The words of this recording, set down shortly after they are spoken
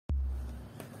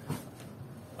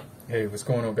Hey, what's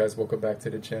going on, guys? Welcome back to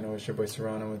the channel. It's your boy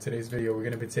Cyrano. In today's video, we're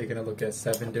going to be taking a look at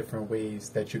 7 different ways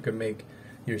that you can make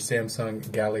your Samsung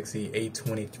Galaxy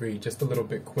A23 just a little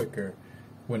bit quicker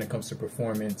when it comes to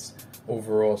performance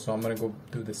overall. So I'm going to go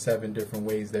through the 7 different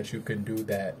ways that you can do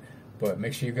that. But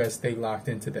make sure you guys stay locked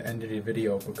into the end of the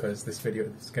video, because this video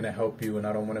is going to help you, and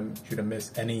I don't want you to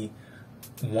miss any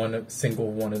single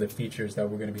one of the features that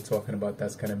we're going to be talking about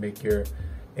that's going to make your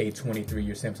A23,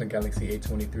 your Samsung Galaxy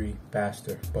A23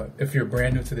 faster. But if you're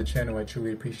brand new to the channel, I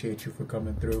truly appreciate you for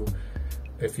coming through.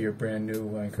 If you're brand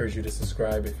new, I encourage you to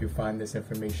subscribe if you find this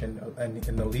information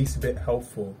in the least bit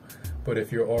helpful. But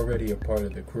if you're already a part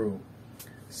of the crew,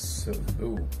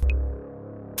 salute.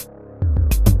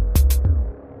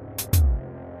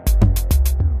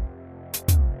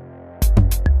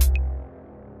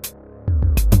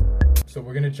 So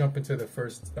we're going to jump into the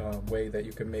first way that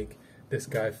you can make this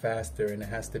guy faster, and it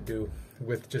has to do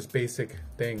with just basic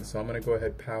things. So I'm going to go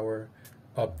ahead and power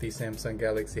up the Samsung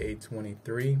Galaxy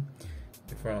A23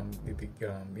 from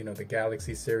the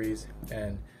Galaxy series,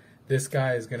 and this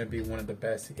guy is going to be one of the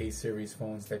best A series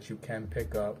phones that you can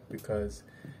pick up, because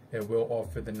it will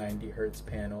offer the 90 Hertz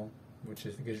panel, which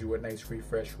gives you a nice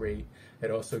refresh rate.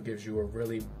 It also gives you a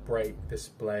really bright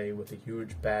display with a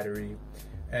huge battery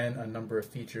and a number of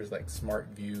features like Smart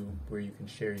View, where you can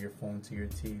share your phone to your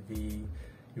TV.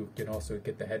 You can also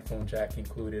get the headphone jack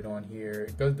included on here.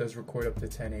 It does record up to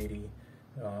 1080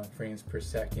 frames per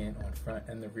second on front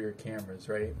and the rear cameras,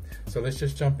 right? So let's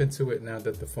just jump into it now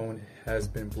that the phone has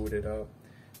been booted up.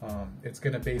 This is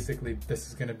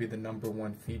gonna be the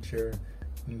 #1 feature.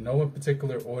 No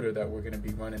particular order that we're going to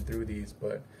be running through these,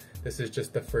 but this is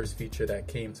just the first feature that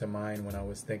came to mind when I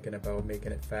was thinking about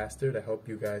making it faster to help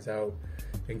you guys out,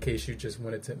 in case you just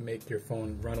wanted to make your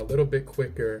phone run a little bit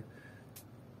quicker.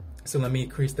 So let me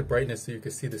increase the brightness so you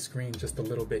can see the screen just a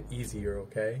little bit easier,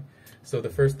 okay? So the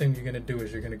first thing you're going to do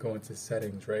is you're going to go into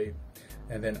settings, right?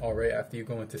 And then after you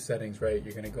go into settings, right,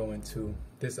 you're going to go into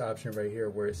this option right here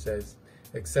where it says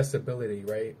accessibility,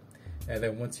 right? And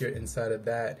then once you're inside of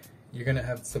that, you're going to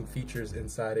have some features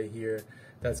inside of here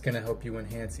that's going to help you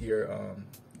enhance your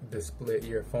display,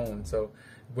 your phone. So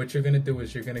what you're going to do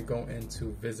is you're going to go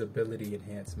into visibility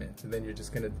enhancement, and then you're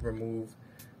just going to remove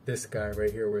this guy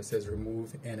right here where it says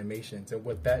remove animations. And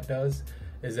what that does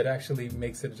is it actually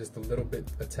makes it just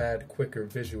a tad quicker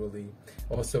visually.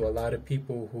 Also, a lot of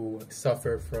people who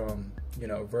suffer from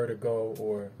vertigo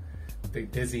or the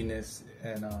dizziness,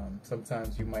 and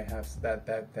sometimes you might have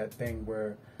that thing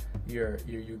where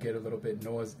you get a little bit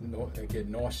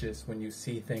nauseous when you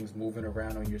see things moving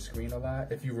around on your screen a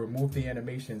lot. If you remove the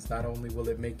animations, not only will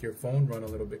it make your phone run a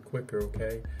little bit quicker,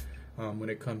 okay, when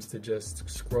it comes to just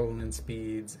scrolling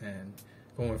speeds and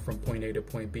going from point A to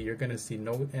point B, you're going to see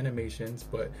no animations,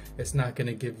 but it's not going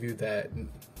to give you that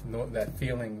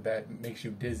feeling that makes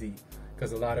you dizzy,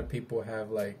 because a lot of people have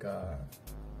like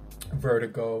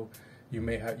vertigo. You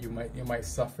might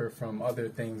suffer from other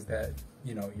things that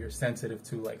you're sensitive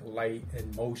to, like light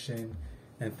and motion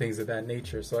and things of that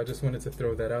nature. So I just wanted to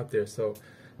throw that out there. So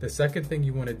the second thing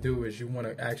you want to do is you want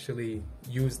to actually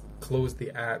close the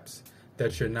apps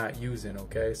that you're not using,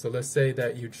 okay? So let's say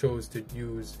that you chose to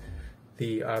use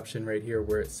the option right here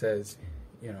where it says,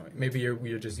 maybe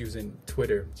you're just using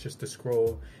Twitter just to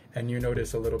scroll, and you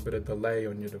notice a little bit of delay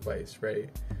on your device, right?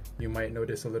 You might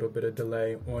notice a little bit of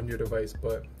delay on your device,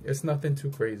 but it's nothing too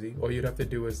crazy. All you'd have to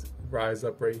do is rise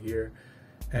up right here,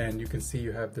 and you can see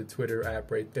you have the Twitter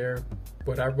app right there.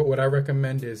 What I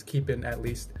recommend is keeping at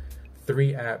least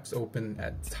 3 apps open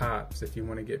at tops if you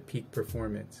want to get peak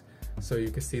performance. So you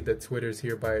can see that Twitter's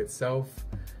here by itself,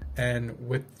 and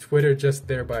with Twitter just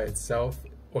there by itself,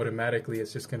 automatically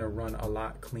it's just going to run a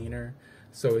lot cleaner.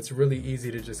 So it's really easy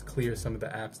to just clear some of the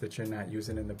apps that you're not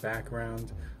using in the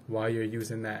background. While you're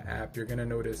using that app, you're going to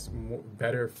notice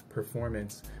better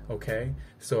performance, okay?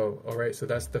 So alright, so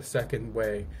that's the second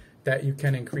way that you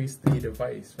can increase the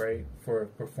device, right, for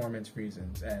performance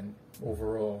reasons and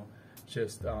overall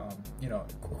just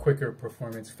quicker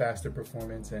performance, faster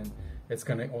performance, and it's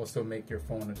going to also make your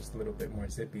phone just a little bit more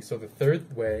zippy. So the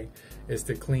third way is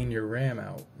to clean your RAM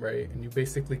out, right? And you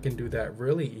basically can do that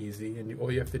really easy, and all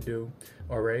you have to do,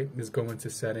 alright, is go into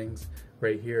settings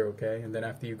right here, okay? And then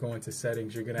after you go into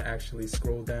settings, you're going to actually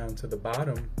scroll down to the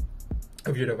bottom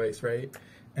of your device, right?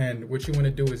 And what you want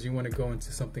to do is you want to go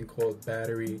into something called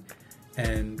battery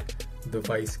and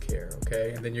device care,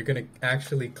 okay? And then you're going to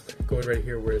actually go right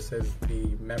here where it says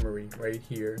the memory right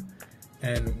here,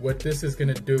 and what this is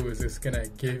going to do is it's going to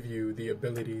give you the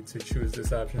ability to choose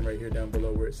this option right here down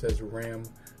below where it says RAM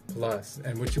Plus.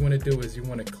 And what you want to do is you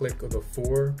want to click the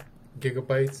 4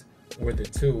 GB or the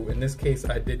 2. In this case,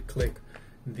 I did click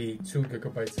the 2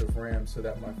 gigabytes of RAM so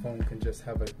that my phone can just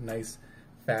have a nice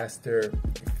faster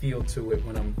feel to it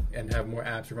when and have more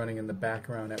apps running in the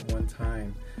background at one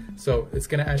time. So it's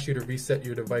going to ask you to reset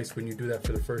your device when you do that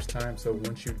for the first time. So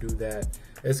once you do that,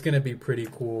 it's going to be pretty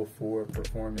cool for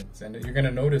performance, and you're going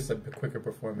to notice a quicker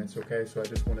performance. Okay, so I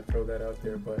just want to throw that out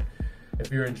there. But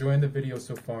if you're enjoying the video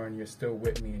so far and you're still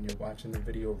with me and you're watching the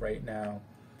video right now,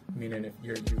 meaning if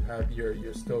you're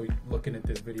still looking at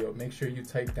this video, make sure you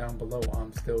type down below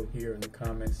 "I'm still here" in the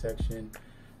comment section.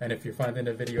 And if you're finding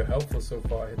the video helpful so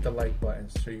far, hit the like button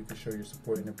so you can show your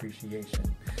support and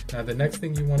appreciation. Now the next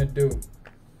thing you want to do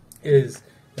is,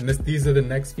 and these are the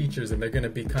next features, and they're going to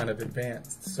be kind of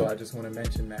advanced, so I just want to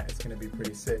mention that it's going to be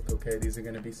pretty sick. Okay, these are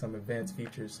going to be some advanced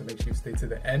features, so make sure you stay to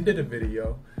the end of the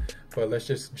video. But let's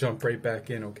just jump right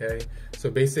back in. Okay, so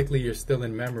basically you're still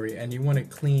in memory and you want to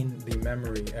clean the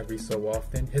memory every so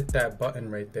often. Hit that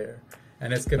button right there,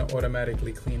 and it's going to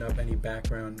automatically clean up any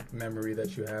background memory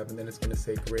that you have, and then it's going to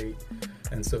say great.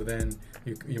 And so then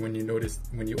when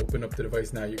you open up the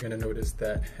device now, you're going to notice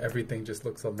that everything just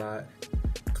looks a lot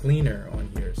cleaner on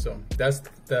here. So that's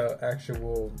the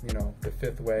actual, the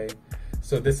 5th way.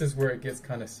 So this is where it gets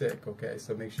kind of sick. Okay,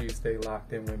 so make sure you stay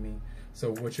locked in with me.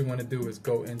 So what you want to do is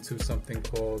go into something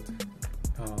called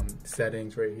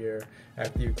settings right here.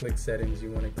 After you click settings,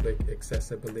 you want to click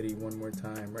accessibility one more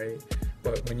time, right?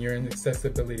 But when you're in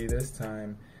accessibility this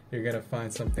time, you're going to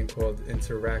find something called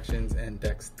interactions and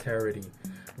dexterity,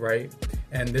 right?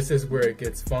 And this is where it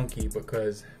gets funky,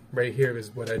 because right here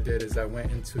is what I did is I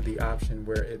went into the option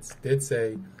where it did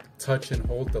say touch and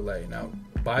hold delay. Now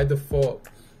by default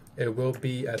it will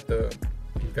be at the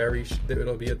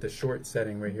short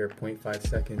setting right here, 0.5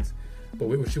 seconds. But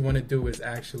what you want to do is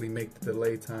actually make the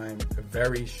delay time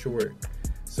very short.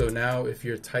 So now if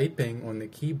you're typing on the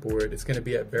keyboard, it's going to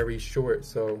be at very short.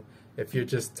 So if you're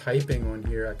just typing on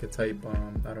here, I could type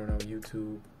I don't know,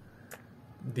 YouTube.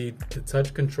 The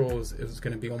touch controls is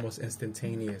going to be almost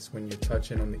instantaneous when you're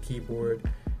touching on the keyboard,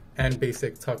 and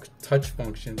basic touch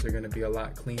functions are going to be a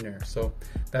lot cleaner. So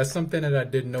that's something that I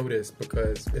did notice,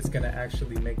 because it's going to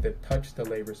actually make the touch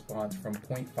delay response from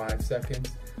 0.5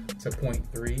 seconds to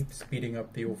 0.3, speeding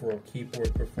up the overall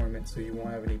keyboard performance so you won't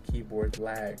have any keyboard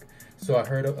lag. So I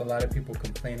heard a lot of people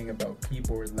complaining about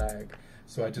keyboard lag,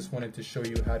 so I just wanted to show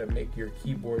you how to make your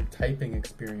keyboard typing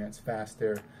experience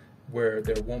faster, where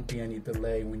there won't be any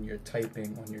delay when you're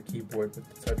typing on your keyboard with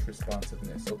the touch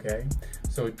responsiveness. Okay,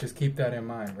 so just keep that in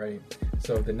mind, right?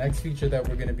 So the next feature that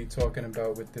we're going to be talking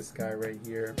about with this guy right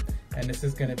here, and this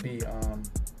is going to be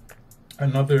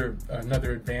another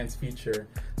advanced feature.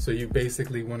 So you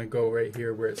basically want to go right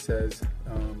here where it says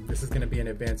this is going to be an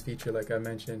advanced feature, like I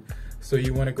mentioned. So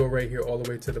you want to go right here all the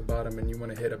way to the bottom, and you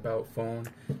want to hit about phone,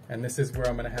 and this is where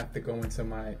I'm going to have to go into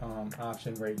my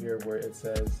option right here where it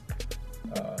says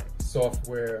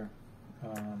software,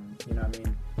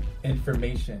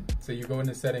 information. So you go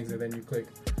into settings and then you click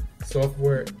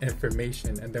software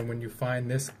information, and then when you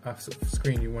find this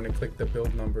screen, you want to click the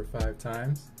build number 5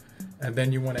 times, and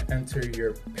then you want to enter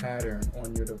your pattern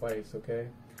on your device. Okay,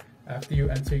 after you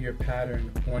enter your pattern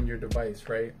on your device,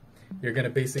 right, you're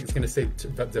gonna it's gonna say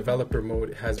developer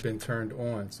mode has been turned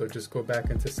on. So just go back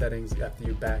into settings after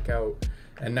you back out,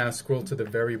 and now scroll to the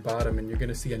very bottom, and you're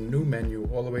gonna see a new menu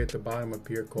all the way at the bottom up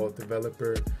here called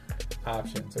developer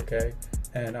options. Okay,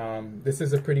 and this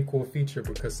is a pretty cool feature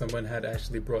because someone had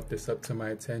actually brought this up to my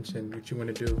attention. What you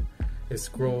want to do is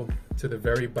scroll to the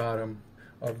very bottom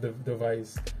of the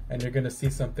device, and you're gonna see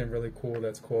something really cool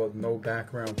that's called no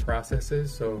background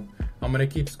processes. So I'm gonna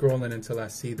keep scrolling until I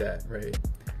see that, right?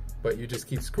 But you just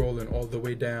keep scrolling all the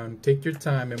way down. Take your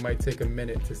time. It might take a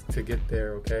minute to get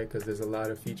there, okay? Because there's a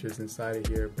lot of features inside of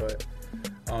here. But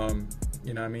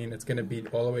it's gonna be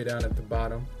all the way down at the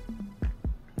bottom.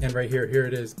 And right here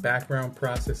it is, background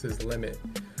processes limit.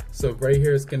 So right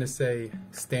here it's gonna say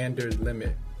standard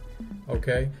limit,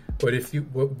 okay? But if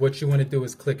what you want to do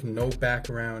is click no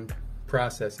background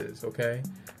processes, okay?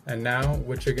 And now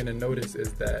what you're gonna notice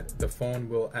is that the phone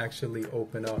will actually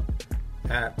open up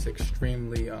apps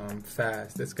extremely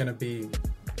fast. It's gonna be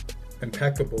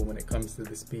impeccable when it comes to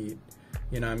the speed,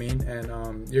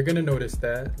 and you're gonna notice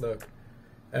that, look,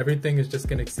 everything is just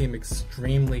gonna seem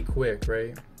extremely quick,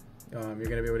 right? You're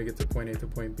gonna be able to get to point A to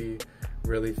point B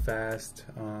really fast.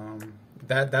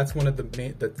 That's one of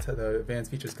the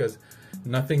advanced features, because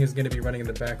nothing is going to be running in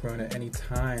the background at any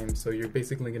time, so you're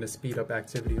basically going to speed up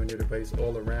activity on your device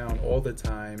all around all the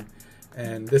time.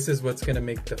 And this is what's going to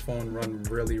make the phone run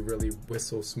really, really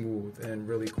whistle smooth and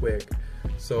really quick.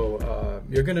 So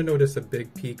you're going to notice a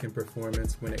big peak in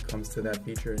performance when it comes to that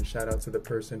feature, and shout out to the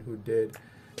person who did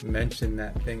mention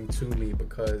that thing to me,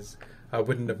 because I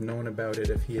wouldn't have known about it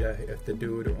if if the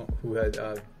dude who had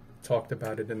talked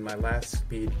about it in my last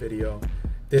speed video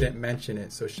didn't mention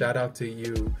it. So shout out to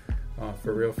you,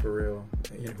 for real.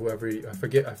 You know, whoever, I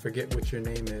forget what your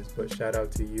name is, but shout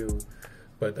out to you.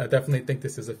 But I definitely think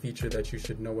this is a feature that you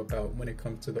should know about when it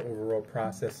comes to the overall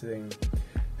processing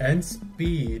and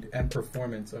speed and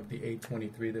performance of the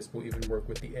A23. This will even work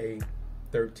with the A13,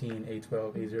 A12,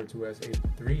 A02s,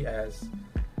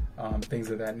 A3s,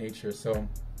 things of that nature. So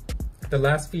the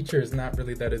last feature is not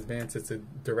really that advanced. It's a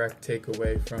direct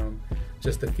takeaway from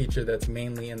just a feature that's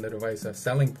mainly in the device, a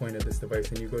selling point of this device.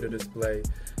 And you go to display,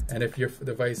 and if your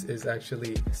device is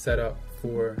actually set up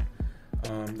for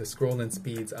the scrolling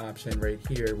speeds option right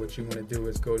here, what you want to do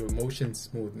is go to motion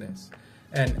smoothness.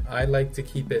 And I like to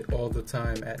keep it all the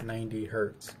time at 90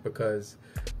 Hertz because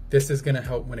this is going to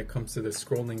help when it comes to the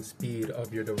scrolling speed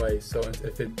of your device. So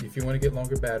if you want to get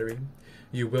longer battery,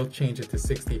 you will change it to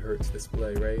 60 Hertz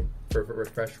display, right, for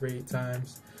refresh rate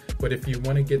times. But if you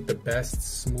want to get the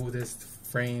best, smoothest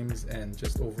frames and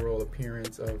just overall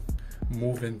appearance of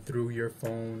moving through your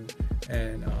phone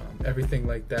and everything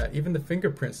like that, even the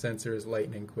fingerprint sensor is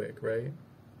lightning quick, right?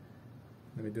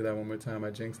 Let me do that one more time. I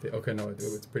jinxed it. Okay, no,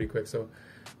 it's pretty quick. So,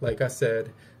 like I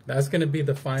said, that's going to be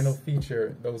the final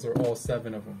feature. Those are all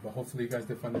 7 of them. But hopefully you guys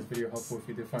did find this video helpful. If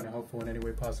you did find it helpful in any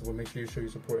way possible, make sure you show your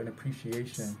support and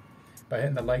appreciation by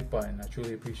hitting the like button. I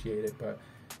truly appreciate it. But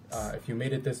if you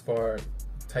made it this far,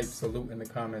 type salute in the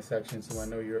comment section so I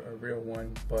know you're a real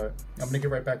one. But I'm going to get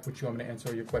right back with you. I'm going to answer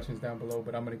all your questions down below,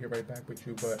 but I'm going to get right back with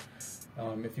you. But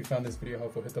if you found this video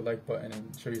helpful, hit the like button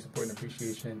and show your support and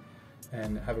appreciation.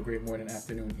 And have a great morning,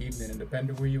 afternoon, evening, and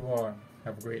depending where you are,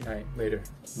 have a great night. Later,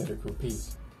 crew.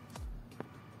 Peace.